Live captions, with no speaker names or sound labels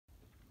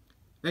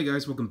Hey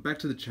guys, welcome back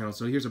to the channel.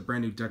 So here's a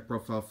brand new deck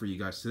profile for you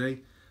guys today.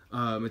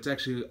 It's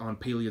actually on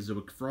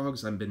Paleozoic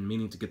Frogs. I've been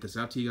meaning to get this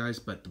out to you guys,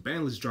 but the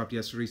ban list dropped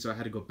yesterday, so I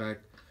had to go back,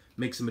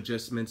 make some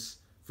adjustments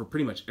for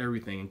pretty much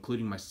everything,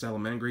 including my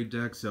Salamangreat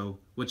deck,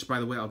 which,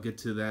 by the way, I'll get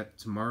to that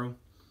tomorrow.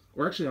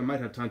 Or actually, I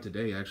might have time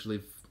today,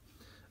 actually,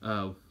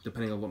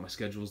 depending on what my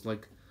schedule is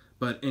like.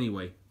 But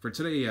anyway, for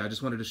today, yeah, I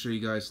just wanted to show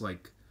you guys,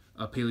 like,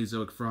 a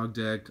Paleozoic Frog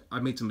deck. I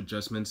made some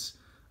adjustments,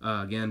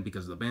 again,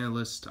 because of the ban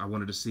list. I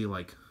wanted to see,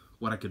 like,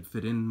 what I could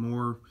fit in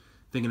more,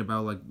 thinking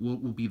about like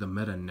what will be the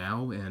meta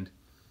now. And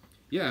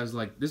yeah, I was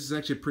like, this is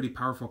actually a pretty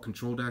powerful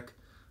control deck.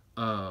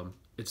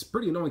 It's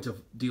pretty annoying to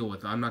deal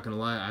with, I'm not gonna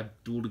lie. I've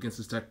dueled against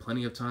this deck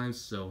plenty of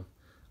times, so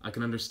I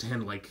can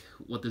understand like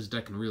what this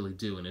deck can really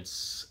do, and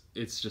it's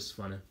just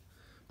fun.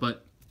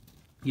 But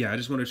yeah, I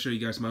just wanted to show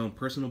you guys my own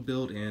personal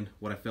build and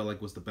what I felt like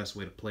was the best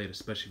way to play it,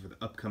 especially for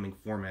the upcoming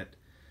format.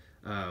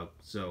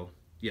 So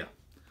yeah,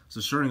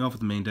 so starting off with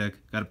the main deck,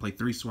 got to play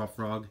 3 Swap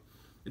Frog.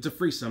 It's a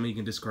free summon. You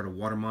can discard a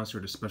water monster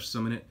to special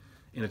summon it,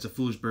 and it's a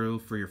foolish burial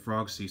for your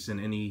frog, so you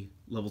send any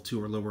level 2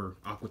 or lower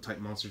aqua type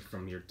monster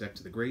from your deck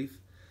to the grave.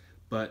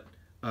 But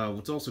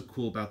what's also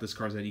cool about this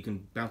card is that you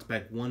can bounce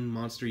back one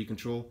monster you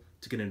control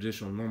to get an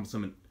additional normal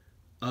summon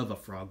of a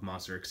frog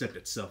monster, except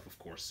itself, of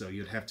course. So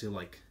you'd have to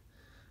like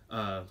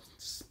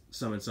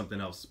summon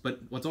something else. But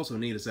what's also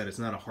neat is that it's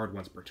not a hard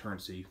once per turn,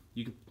 so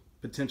you can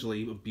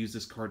potentially abuse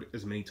this card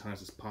as many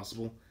times as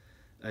possible.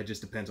 It just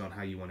depends on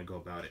how you want to go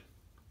about it.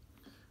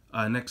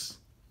 Next,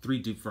 3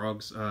 Dupe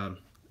Frogs.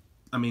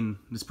 I mean,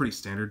 it's pretty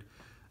standard.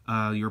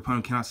 Your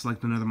opponent cannot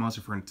select another monster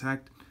for an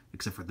attack,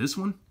 except for this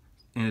one.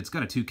 And it's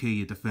got a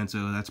 2k defense,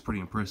 so that's pretty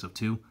impressive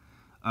too.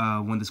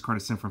 When this card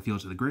is sent from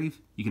field to the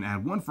grave, you can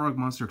add 1 frog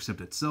monster except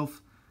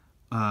itself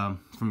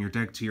from your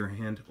deck to your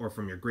hand, or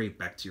from your grave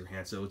back to your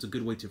hand. So it's a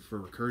good way for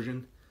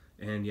recursion.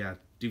 And yeah,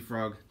 Dupe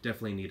Frog,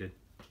 definitely needed.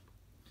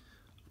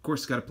 Of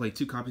course, got to play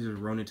 2 copies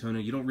of Ronin Toner.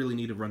 You don't really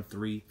need to run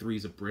 3. 3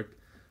 is a brick.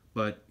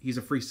 But he's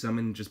a free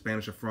summon, just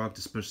banish a frog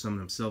to special summon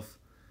himself.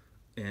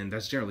 And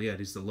that's generally it.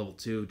 He's the level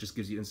 2, just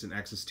gives you instant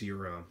access to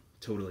your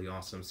totally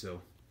awesome.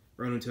 So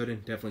Ronin Totem,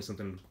 definitely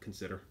something to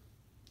consider.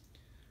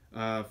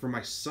 For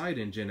my side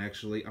engine,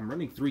 actually, I'm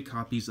running 3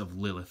 copies of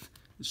Lilith.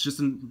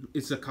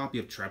 It's a copy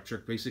of Trap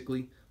Trick,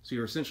 basically. So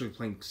you're essentially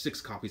playing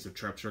 6 copies of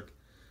Trap Trick.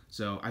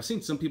 So I've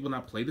seen some people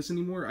not play this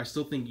anymore. I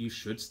still think you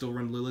should still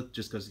run Lilith,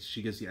 just because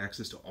she gives you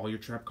access to all your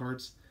trap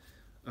cards.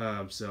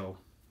 So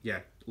yeah,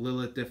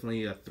 Lilith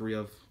definitely a 3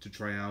 of to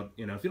try out.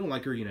 You know, if you don't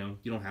like her, you know,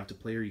 you don't have to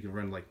play her. You can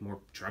run like more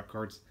trap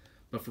cards.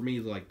 But for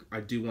me, like, I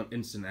do want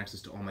instant access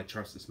to all my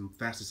traps as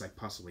fast as I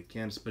possibly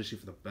can, especially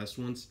for the best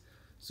ones.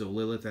 So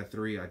Lilith at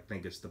 3, I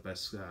think is the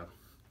best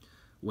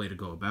way to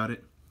go about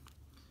it.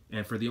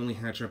 And for the only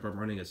hand trap I'm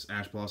running is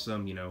Ash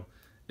Blossom. You know,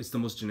 it's the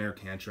most generic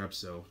hand trap,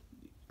 so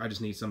I just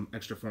need some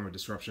extra form of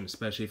disruption,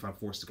 especially if I'm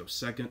forced to go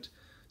second.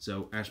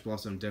 So Ash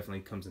Blossom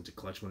definitely comes into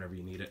clutch whenever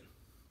you need it.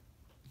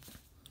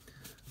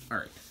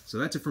 Alright, so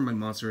that's it for my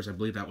monsters. I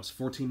believe that was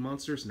 14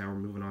 monsters. Now we're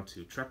moving on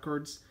to trap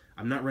cards.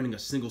 I'm not running a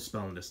single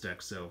spell in this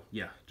deck, so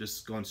yeah,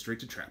 just going straight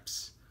to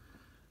traps.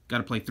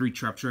 Gotta play 3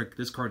 Trap Trick.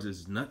 This card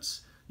is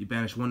nuts. You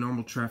banish 1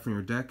 normal trap from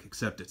your deck,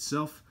 except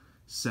itself.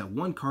 Set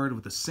 1 card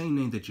with the same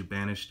name that you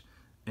banished,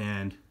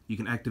 and you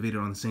can activate it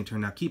on the same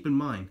turn. Now keep in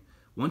mind,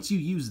 once you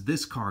use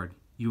this card,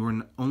 you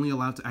are only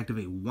allowed to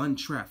activate 1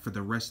 trap for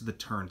the rest of the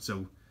turn.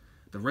 So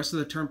the rest of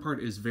the turn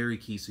part is very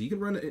key. So you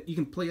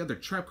can play other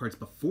trap cards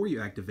before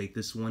you activate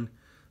this one,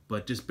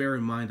 but just bear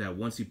in mind that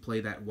once you play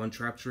that 1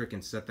 Trap Trick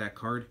and set that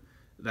card,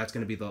 that's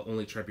going to be the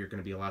only trap you're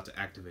going to be allowed to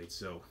activate.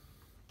 So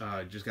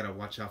just got to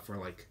watch out for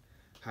like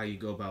how you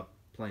go about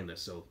playing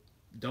this. So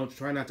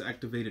try not to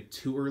activate it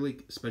too early,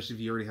 especially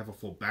if you already have a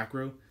full back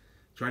row.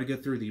 Try to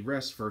get through the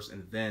rest first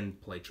and then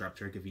play Trap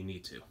Trick if you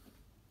need to.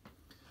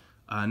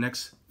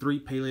 Next,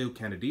 3 Paleo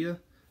Candida.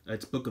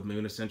 It's Book of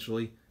Moon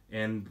essentially.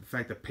 And the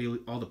fact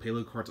that all the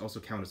Paleo cards also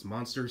count as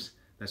monsters,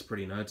 that's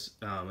pretty nuts.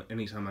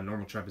 Anytime a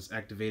normal trap is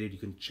activated, you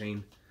can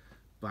chain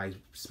by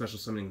special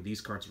summoning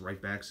these cards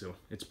right back, so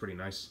it's pretty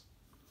nice.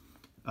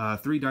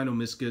 3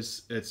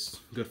 Dino-Miscus,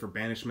 it's good for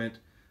banishment.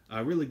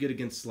 Really good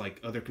against like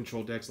other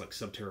control decks like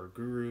Subterra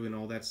Guru and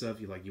all that stuff.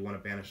 You want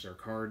to banish their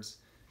cards.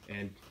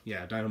 And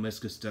yeah,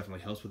 Dino-Miscus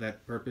definitely helps with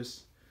that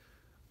purpose.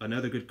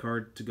 Another good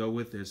card to go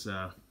with is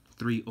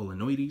 3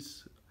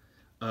 Olenoides.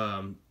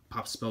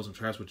 Pop spells and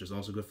traps, which is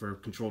also good for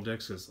control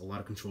decks, because a lot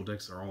of control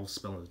decks are all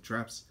spell and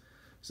traps.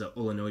 So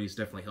Olenoides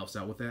definitely helps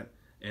out with that.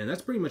 And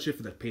that's pretty much it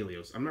for the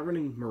Paleos. I'm not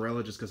running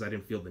Morella just because I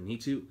didn't feel the need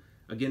to.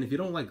 Again, if you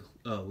don't like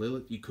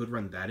Lilith, you could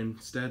run that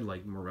instead,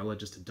 like Morella,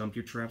 just to dump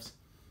your traps.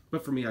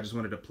 But for me, I just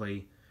wanted to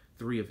play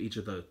 3 of each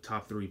of the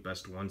top 3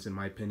 best ones, in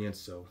my opinion.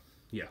 So,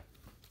 yeah.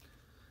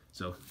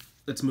 So,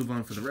 let's move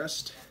on for the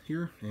rest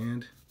here.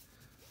 And,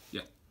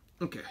 yeah.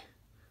 Okay.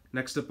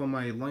 Next up on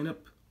my lineup,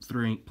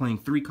 playing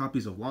 3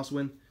 copies of Lost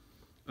Wind.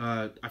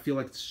 I feel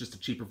like it's just a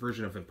cheaper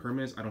version of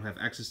Impermanence. I don't have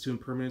access to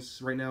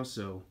Impermanence right now,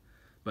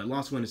 but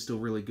Lost Wind is still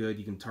really good.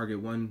 You can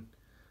target 1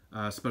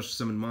 special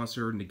summon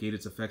monster, negate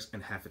its effects,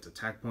 and half its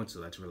attack points,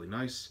 so that's really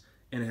nice.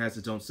 And it has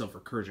its own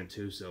self-recursion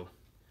too, so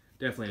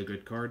definitely a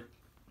good card.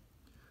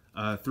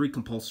 3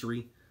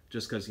 compulsory,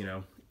 just because, you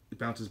know, it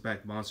bounces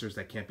back monsters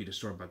that can't be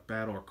destroyed by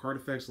battle or card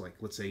effects. Like,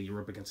 let's say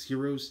you're up against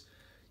heroes,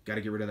 got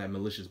to get rid of that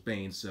malicious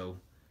bane, so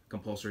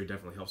compulsory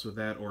definitely helps with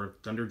that. Or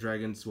thunder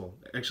dragons, well,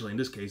 actually in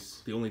this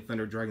case, the only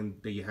thunder dragon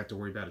that you have to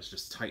worry about is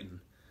just Titan.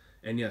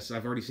 And yes,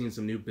 I've already seen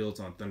some new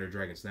builds on thunder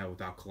dragons now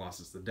without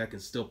Colossus. The deck can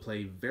still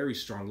play very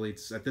strongly.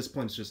 It's, at this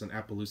point, it's just an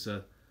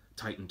Appaloosa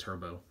Titan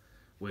Turbo,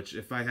 which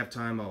if I have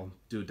time, I'll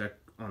do a deck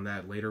on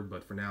that later,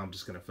 but for now, I'm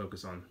just going to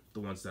focus on the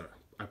ones that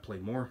I play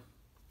more.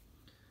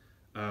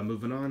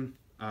 Moving on,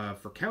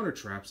 for counter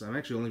traps, I'm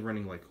actually only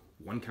running like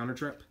 1 counter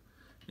trap,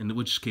 in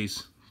which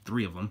case,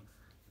 3 of them.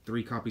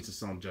 3 copies of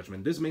Solemn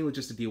Judgment. This is mainly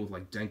just to deal with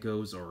like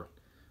Denkos or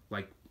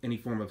like any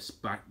form of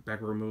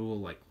back removal,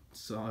 like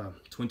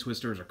Twin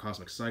Twisters or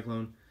Cosmic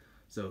Cyclone.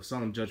 So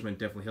Solemn Judgment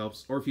definitely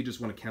helps. Or if you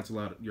just want to cancel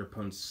out your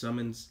opponent's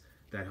summons,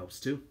 that helps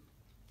too.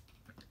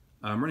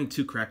 I'm running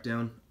 2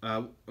 Crackdown.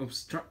 I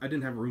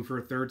didn't have room for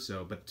a third,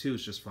 but 2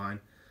 is just fine.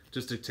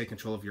 Just to take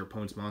control of your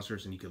opponent's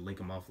monsters, and you can link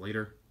them off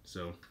later.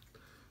 So,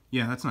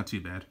 yeah, that's not too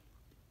bad.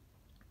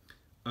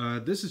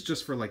 This is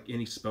just for like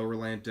any Spell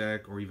Reliant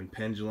deck, or even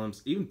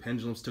Pendulums. Even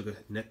Pendulums took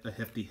a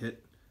hefty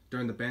hit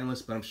during the ban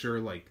list, but I'm sure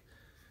like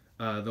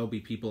there'll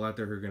be people out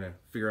there who are going to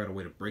figure out a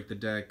way to break the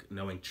deck.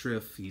 Knowing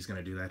Triff, he's going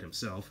to do that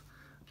himself.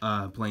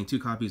 Playing 2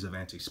 copies of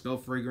Anti-Spell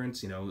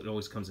Fragrance, you know, it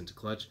always comes into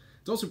clutch.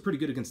 It's also pretty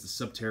good against the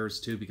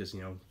Sub-Terrors too, because,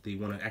 you know, they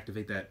want to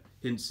activate that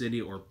Hidden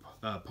City or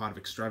Pot of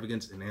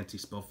Extravagance, and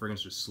Anti-Spell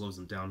Fragrance just slows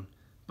them down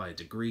by a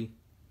degree.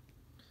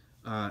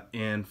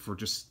 And for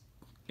just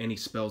any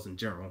spells in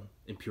general,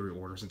 Imperial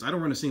Order. Since I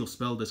don't run a single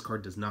spell, this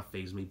card does not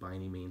phase me by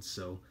any means,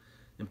 so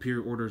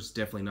Imperial Order is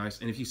definitely nice.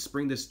 And if you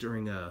spring this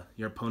during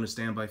your opponent's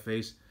standby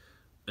phase,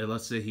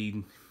 let's say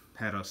he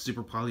had a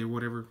Super Poly or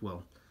whatever,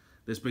 well,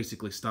 this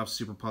basically stops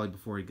Super Poly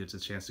before he gets a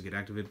chance to get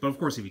activated. But of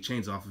course, if he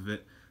chains off of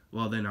it,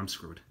 well, then I'm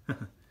screwed.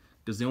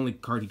 Because the only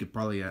card he could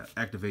probably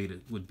activate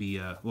would be,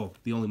 well,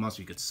 the only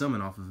monster you could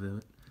summon off of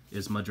it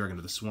is Muddragon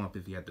of the Swamp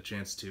if he had the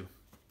chance to.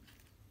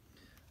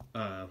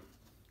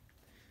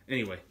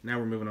 Anyway, now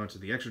we're moving on to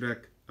the extra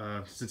deck.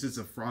 Since it's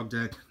a Frog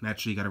deck,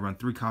 naturally you got to run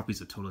 3 copies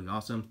of Totally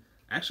Awesome.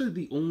 Actually,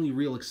 the only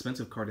real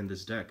expensive card in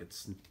this deck.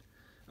 It's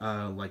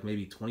like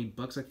maybe 20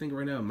 bucks, I think,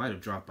 right now. It might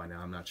have dropped by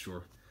now, I'm not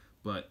sure.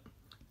 But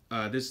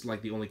this is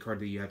like the only card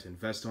that you have to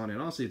invest on,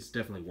 and honestly, it's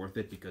definitely worth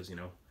it because, you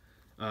know,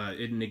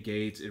 it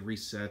negates, it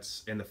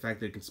resets, and the fact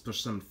that it can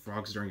push some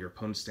frogs during your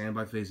opponent's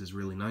standby phase is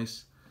really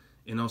nice.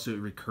 And also, it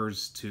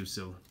recurs too,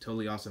 so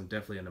Totally Awesome,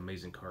 definitely an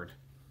amazing card.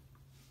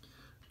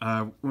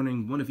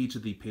 Running 1 of each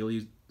of the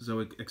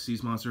Paleozoic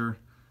Xyz monster,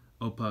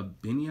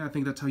 Opabinia, I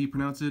think that's how you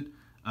pronounce it.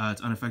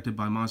 It's unaffected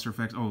by monster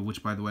effects. Oh,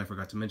 which, by the way, I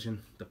forgot to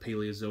mention, the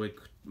Paleozoic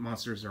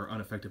monsters are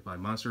unaffected by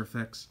monster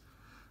effects.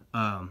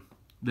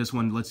 This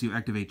one lets you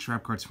activate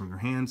trap cards from your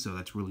hand, so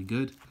that's really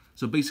good.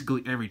 So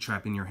basically, every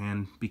trap in your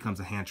hand becomes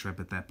a hand trap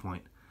at that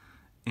point.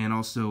 And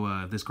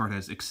also, this card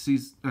has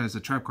as a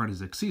trap card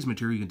has Xyz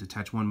material. You can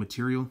detach 1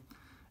 material,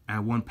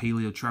 add 1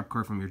 Paleo trap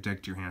card from your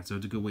deck to your hand. So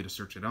it's a good way to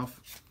search it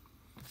off.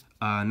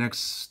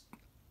 Next,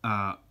 you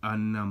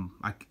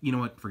know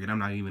what? Forget. I'm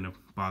not even gonna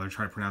bother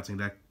trying pronouncing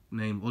that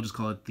name. We'll just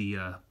call it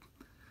the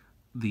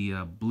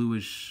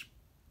bluish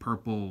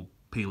purple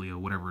Paleo,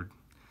 whatever.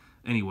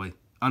 Anyway,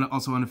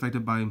 also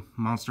unaffected by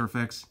monster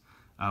effects.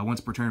 Once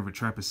per turn, if a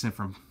trap is sent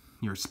from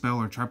your spell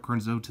or trap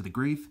card zone to the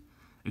grave,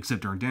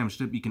 except during damage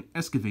step, you can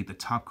excavate the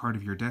top card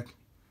of your deck.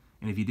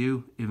 And if you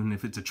do, even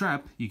if it's a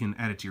trap, you can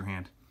add it to your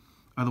hand.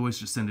 Otherwise,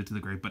 just send it to the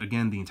grave. But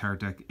again, the entire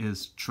deck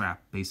is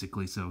trap,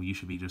 basically, so you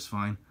should be just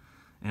fine.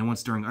 And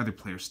once during either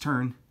player's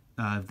turn,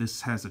 if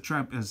this has a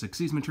trap as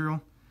Xyz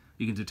material,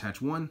 you can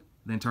detach 1,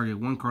 then target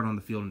 1 card on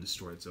the field and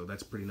destroy it. So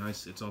that's pretty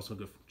nice. It's also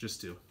good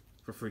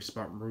for free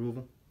spot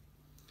removal.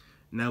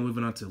 Now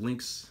moving on to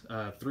links.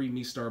 3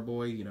 Mistar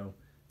Boy, you know,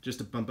 just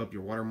to bump up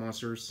your water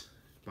monsters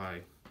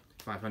by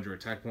 500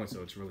 attack points,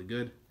 so it's really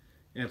good.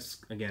 And it's,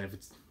 again, if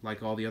it's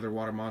like all the other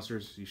water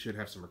monsters, you should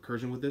have some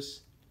recursion with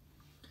this.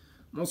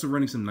 I'm also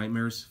running some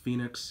Nightmares,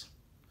 Phoenix,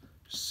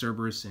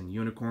 Cerberus, and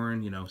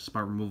Unicorn. You know,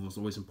 spot removal is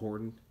always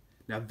important.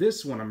 Now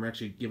this one I'm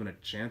actually giving a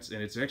chance,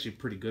 and it's actually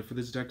pretty good for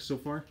this deck so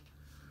far.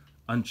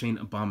 Unchained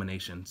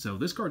Abomination. So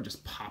this card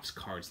just pops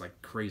cards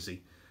like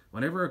crazy.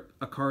 Whenever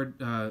a card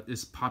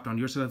is popped on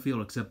your side of the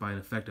field, except by an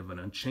effect of an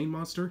Unchained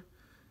monster,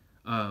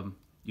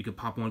 you can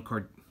pop 1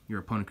 card your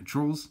opponent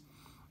controls.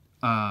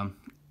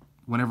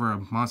 Whenever a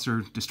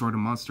monster destroyed a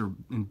monster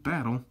in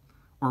battle,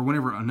 or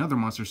whenever another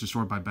monster is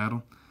destroyed by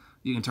battle,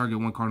 you can target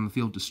 1 card on the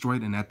field, destroy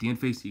it, and at the end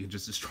phase, you can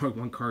just destroy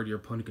 1 card your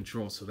opponent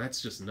controls. So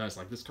that's just nuts.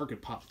 Like, this card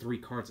could pop 3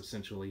 cards,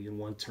 essentially, in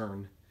 1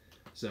 turn.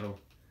 So,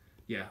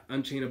 yeah,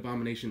 Unchained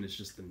Abomination is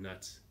just the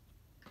nuts.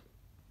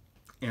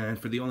 And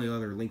for the only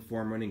other link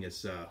form running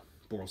is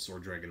Boral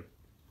Sword Dragon.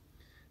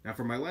 Now,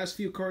 for my last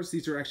few cards,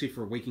 these are actually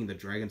for Waking the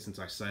Dragon, since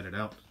I sided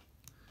out.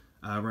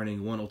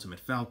 Running 1 Ultimate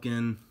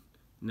Falcon,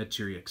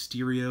 Netiri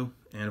Exterio,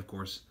 and, of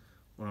course,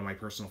 one of my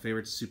personal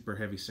favorites, Super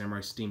Heavy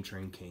Samurai Steam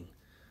Train King.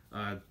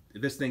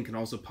 This thing can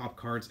also pop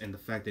cards, and the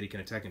fact that he can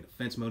attack in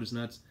defense mode is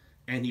nuts.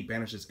 And he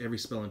banishes every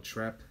spell and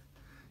trap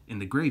in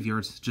the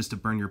graveyards just to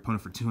burn your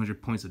opponent for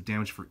 200 points of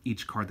damage for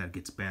each card that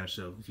gets banished.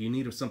 So if you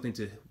need something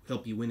to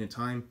help you win in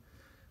time,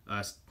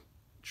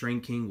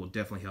 Train King will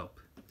definitely help.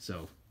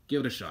 So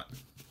give it a shot.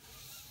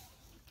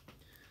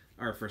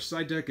 Alright, for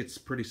side deck, it's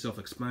pretty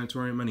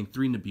self-explanatory. I'm running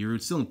 3 Nibiru.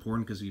 It's still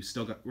important because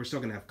we're still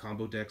gonna have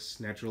combo decks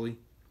naturally.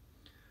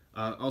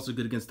 Also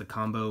good against the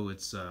combo.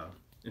 It's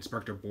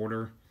Inspector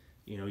Border.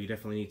 You know, you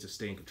definitely need to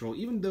stay in control.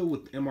 Even though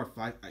with MR5,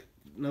 I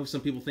know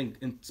some people think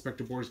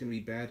Inspector Border is gonna be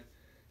bad.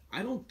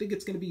 I don't think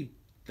it's gonna be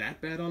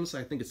that bad, honestly.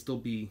 I think it'd still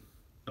be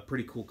a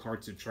pretty cool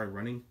card to try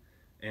running,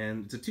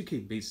 and it's a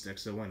 2K base deck,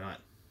 so why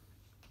not?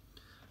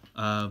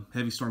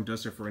 Heavy Storm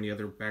Duster for any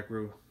other back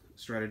row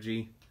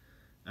strategy,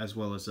 as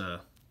well as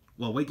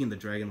well, Waking the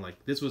Dragon.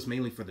 Like, this was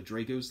mainly for the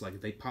Dragos. Like,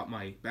 if they pop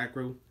my back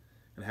row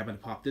and happen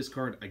to pop this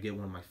card, I get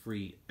one of my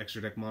free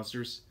extra deck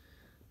monsters.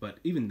 But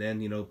even then,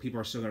 you know, people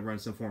are still gonna run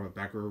some form of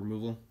back row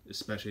removal,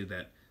 especially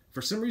that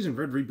for some reason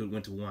Red Reboot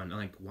went to 1.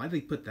 Like, why did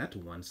they put that to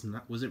 1? It's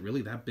not, was it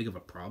really that big of a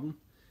problem?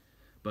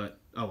 But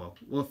oh well.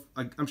 Well,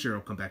 I'm sure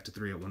it'll come back to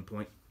 3 at one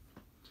point.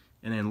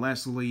 And then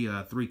lastly,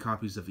 3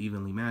 copies of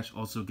Evenly Matched,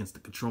 also against the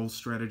control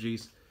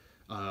strategies.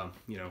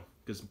 You know,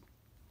 because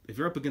if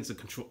you're up against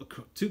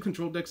 2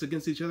 control decks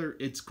against each other,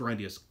 it's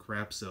grindy as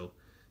crap. So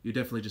you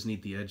definitely just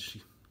need the edge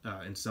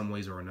in some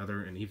ways or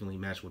another, and Evenly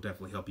Matched will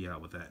definitely help you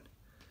out with that.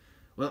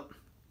 Well,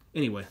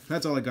 anyway,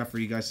 that's all I got for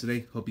you guys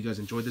today. Hope you guys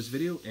enjoyed this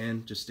video,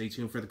 and just stay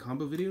tuned for the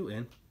combo video,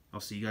 and I'll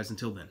see you guys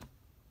until then.